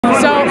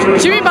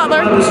Jimmy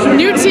Butler,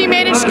 new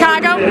teammate in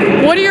Chicago.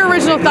 What are your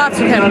original thoughts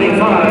with him?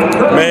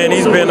 Man,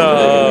 he's been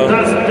an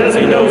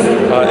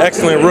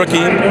excellent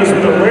rookie.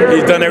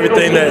 He's done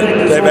everything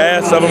that they've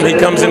asked of him. He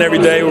comes in every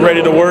day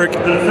ready to work,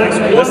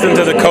 listen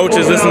to the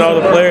coaches, listen to all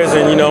the players,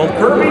 and he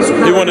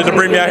wanted to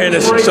bring me out here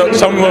and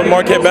show me what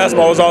Marquette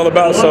basketball was all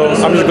about. So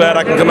I'm just glad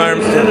I can come out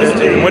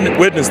and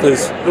witness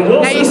this.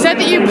 Now, you said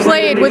that you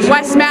played with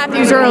Wes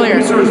Matthews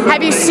earlier.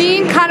 Have you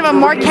seen kind of a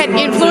Marquette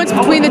influence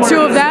between the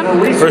two of them?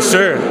 For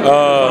sure.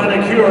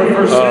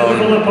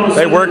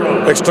 They work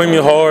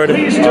extremely hard,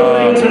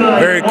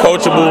 very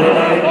coachable,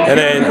 and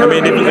then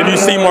if you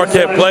see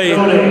Marquette play,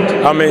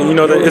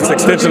 it's an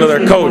extension of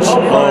their coach.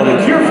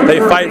 They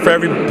fight for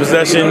every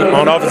possession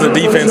on offense and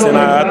defense, and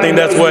I think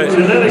that's what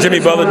Jimmy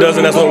Butler does,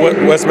 and that's what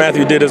Wes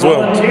Matthews did as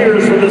well.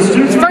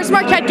 First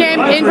Marquette game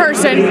in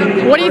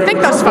person. What do you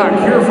think thus far?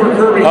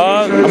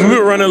 We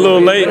were running a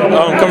little late,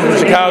 coming from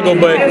Chicago,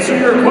 but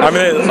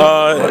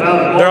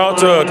they're out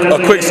to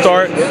a quick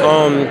start.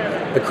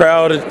 The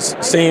crowd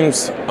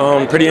seems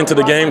pretty into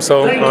the game,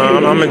 so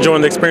I'm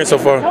enjoying the experience so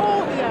far.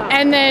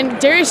 And then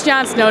Darius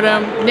Johnson,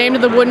 named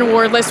to the Wooden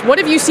Award list. What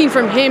have you seen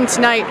from him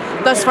tonight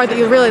thus far that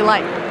you really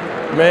like?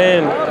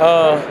 Man,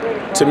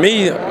 to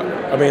me,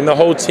 the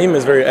whole team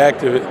is very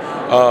active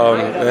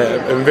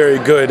and very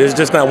good. It's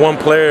just not one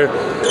player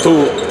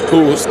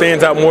who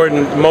stands out more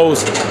than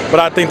most,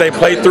 but I think they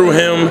play through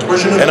him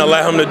and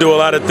allow him to do a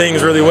lot of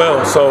things really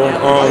well. So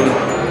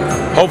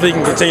hopefully he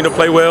can continue to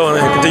play well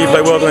and continue to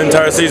play well the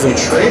entire season.